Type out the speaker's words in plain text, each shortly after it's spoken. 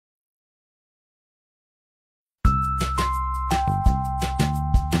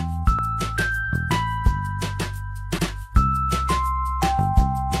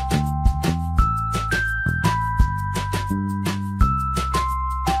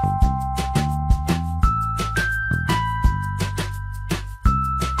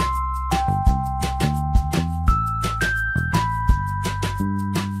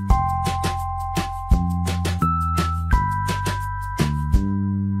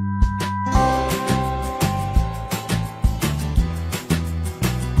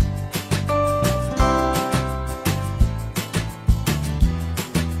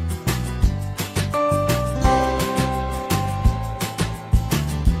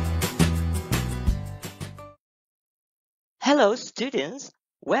Hello students,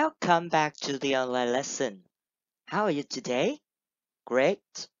 welcome back to the online lesson. How are you today?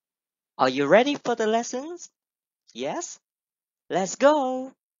 Great. Are you ready for the lessons? Yes? Let's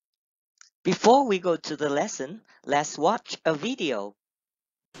go! Before we go to the lesson, let's watch a video.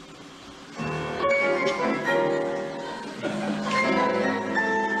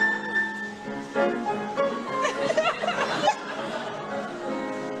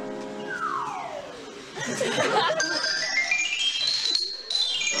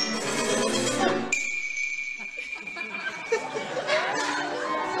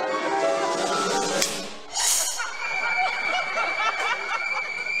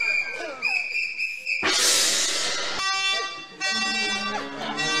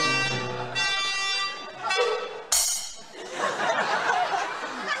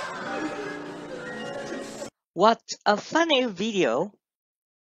 What a funny video!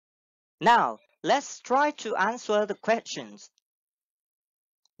 Now, let's try to answer the questions.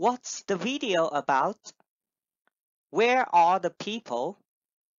 What's the video about? Where are the people?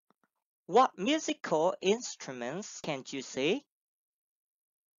 What musical instruments can you see?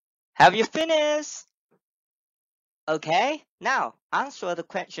 Have you finished? Okay, now answer the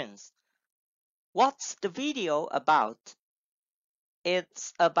questions. What's the video about?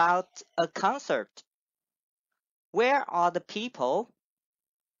 It's about a concert. Where are the people?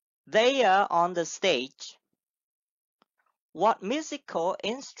 They are on the stage. What musical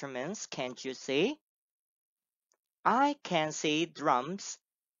instruments can you see? I can see drums,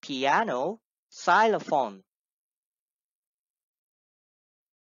 piano, xylophone.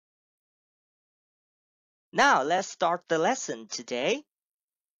 Now let's start the lesson today.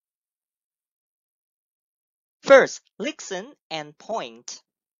 First, listen and point.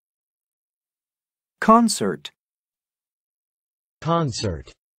 Concert.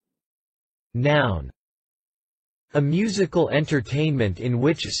 Concert. Noun. A musical entertainment in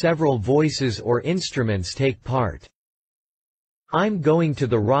which several voices or instruments take part. I'm going to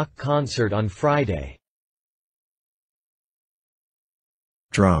the rock concert on Friday.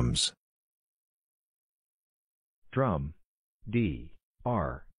 Drums. Drum. D-R-U-M.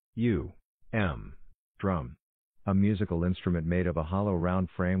 Drum. A musical instrument made of a hollow round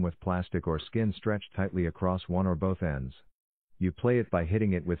frame with plastic or skin stretched tightly across one or both ends. You play it by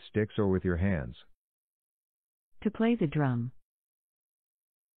hitting it with sticks or with your hands. To play the drum.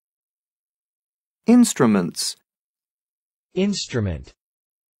 Instruments. Instrument.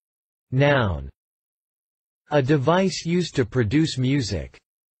 Noun. A device used to produce music.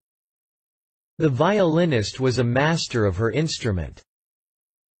 The violinist was a master of her instrument.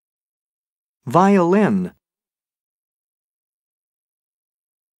 Violin.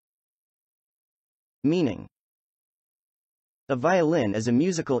 Meaning. A violin is a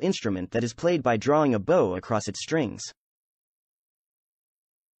musical instrument that is played by drawing a bow across its strings.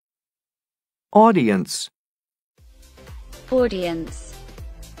 Audience. Audience.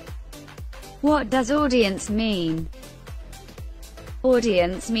 What does audience mean?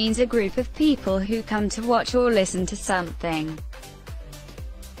 Audience means a group of people who come to watch or listen to something.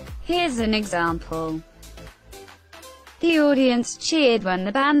 Here's an example. The audience cheered when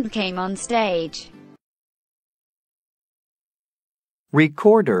the band came on stage.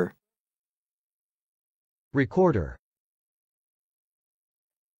 Recorder. Recorder.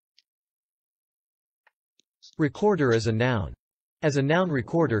 Recorder is a noun. As a noun,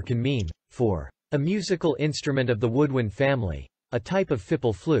 recorder can mean, for, a musical instrument of the woodwind family, a type of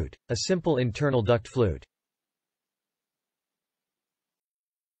fipple flute, a simple internal duct flute.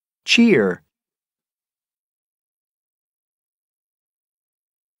 Cheer.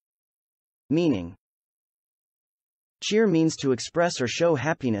 Meaning. Cheer means to express or show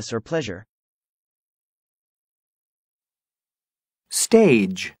happiness or pleasure.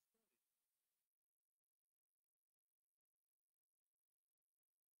 Stage.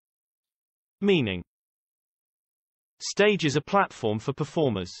 Meaning. Stage is a platform for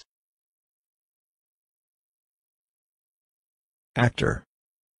performers. Actor.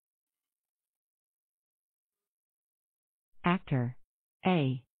 Actor.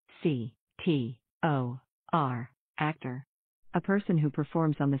 A-C-T-O-R. Actor. A person who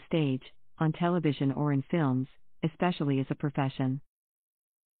performs on the stage, on television or in films, especially as a profession.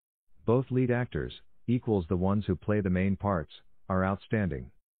 Both lead actors, equals the ones who play the main parts, are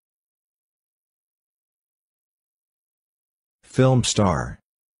outstanding. Film star.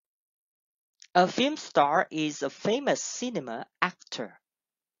 A film star is a famous cinema actor.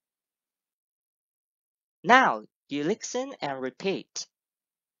 Now, you listen and repeat.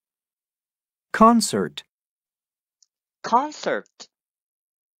 Concert. Concert.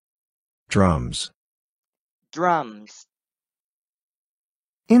 Drums. Drums.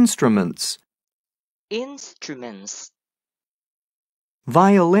 Instruments. Instruments.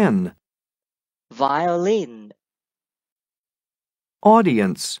 Violin. Violin.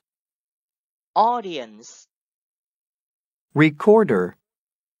 Audience. Audience. Recorder.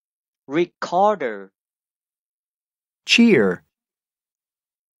 Recorder. Cheer.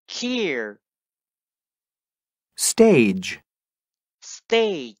 Cheer. Stage.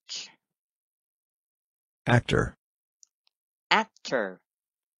 Stage. Actor. Actor.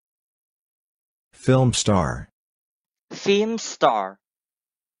 Film star. Film star.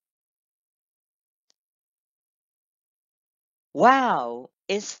 Wow,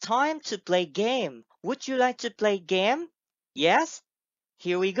 it's time to play game. Would you like to play game? Yes?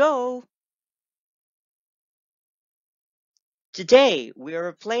 Here we go. Today, we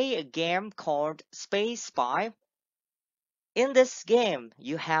will play a game called Space Spy. In this game,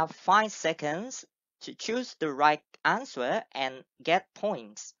 you have 5 seconds to choose the right answer and get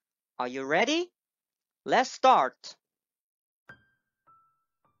points. Are you ready? Let's start.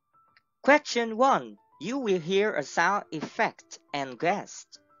 Question 1. You will hear a sound effect and guess.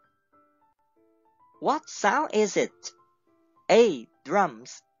 What sound is it? A.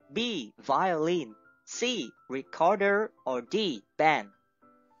 Drums. B. Violin. C. Recorder. Or D. Band.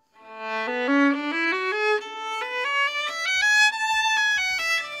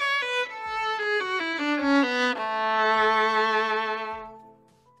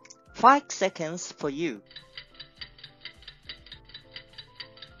 Five seconds for you.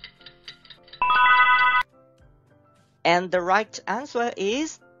 And the right answer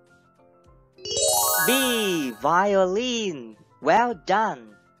is B. Violin. Well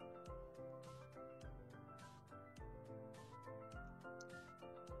done.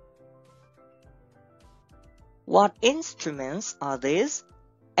 What instruments are these?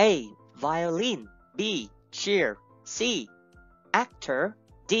 A. Violin. B. Chair. C. Actor.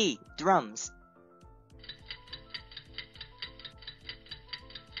 D. Drums.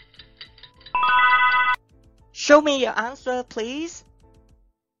 Show me your answer, please.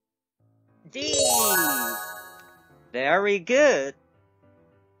 D. Very good.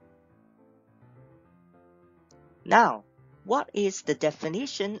 Now, what is the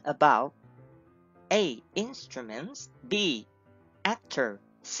definition about A. Instruments. B. Actor.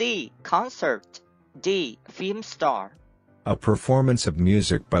 C. Concert. D. Film star. A performance of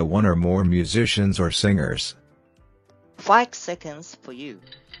music by one or more musicians or singers. 5 seconds for you.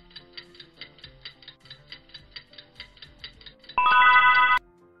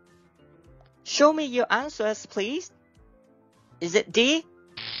 Show me your answers, please. Is it D?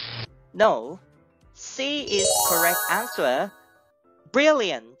 No. C is correct answer.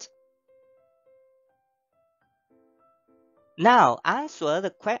 Brilliant. Now answer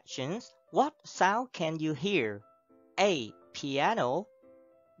the questions. What sound can you hear? A. Piano.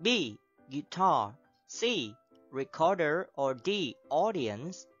 B. Guitar. C. Recorder. Or D.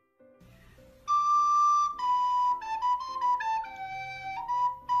 Audience.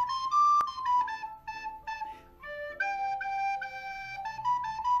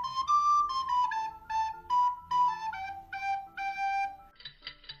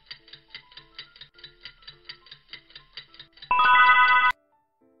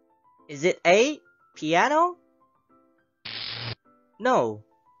 Is it A. Piano? No.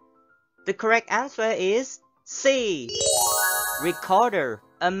 The correct answer is C. Recorder.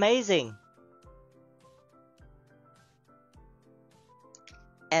 Amazing.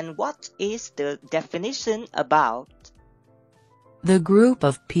 And what is the definition about? The group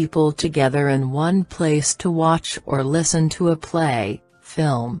of people together in one place to watch or listen to a play,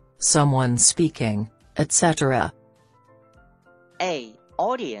 film, someone speaking, etc. A.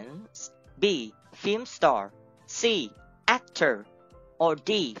 Audience. B. Film star. C. Actor. Or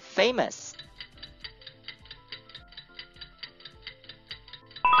D. Famous.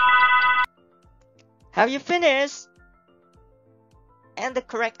 Have you finished? And the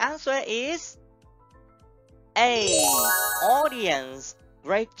correct answer is A. Audience.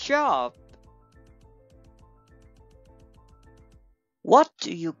 Great job. What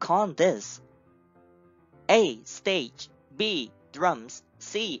do you call this? A. Stage. B. Drums.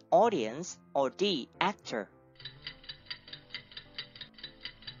 C. Audience. Or D. Actor.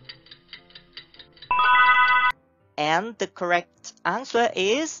 And the correct answer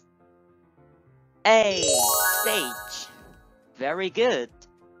is A. Stage. Very good.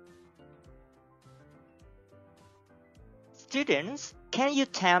 Students, can you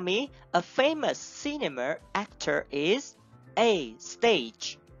tell me a famous cinema actor is A.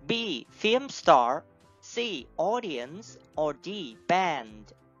 Stage. B. Film star. C. Audience. Or D.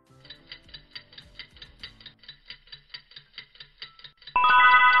 Band.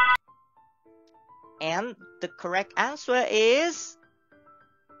 And the correct answer is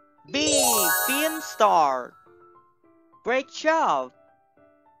B. Film star. Great job!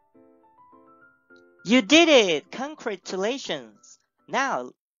 You did it! Congratulations!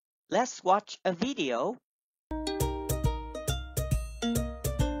 Now, let's watch a video.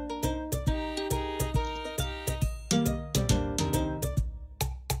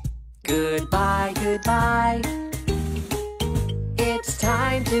 Goodbye, goodbye. It's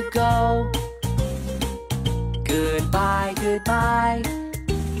time to go. Goodbye, goodbye.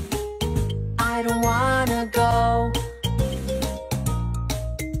 I don't wanna go.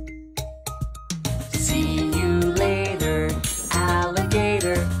 See you later,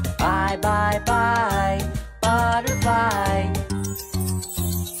 alligator. Bye, bye, bye, butterfly.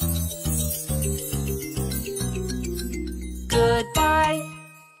 Goodbye.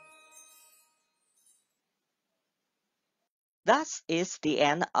 That is the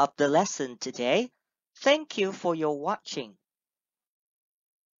end of the lesson today. Thank you for your watching.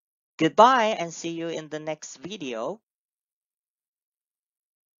 Goodbye and see you in the next video.